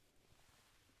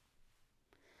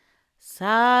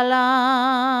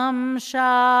Salam,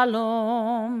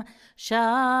 shalom, shanti,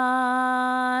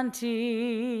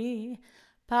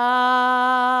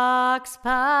 pax,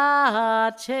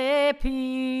 pace,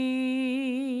 peace.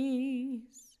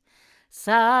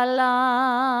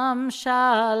 Salam,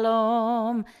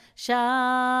 shalom, shanti,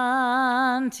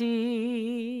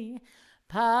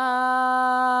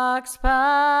 pax,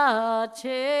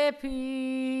 pace,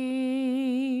 peace.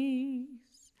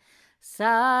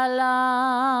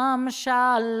 Salam,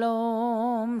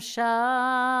 shalom, shanti,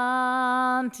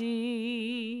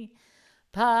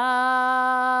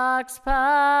 pax,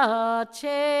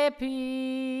 pace,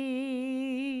 peace.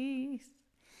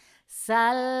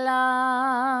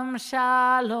 Salam,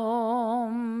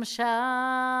 shalom, shanti,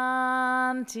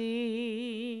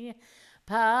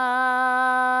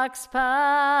 pax,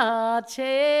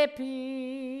 pace,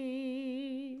 peace.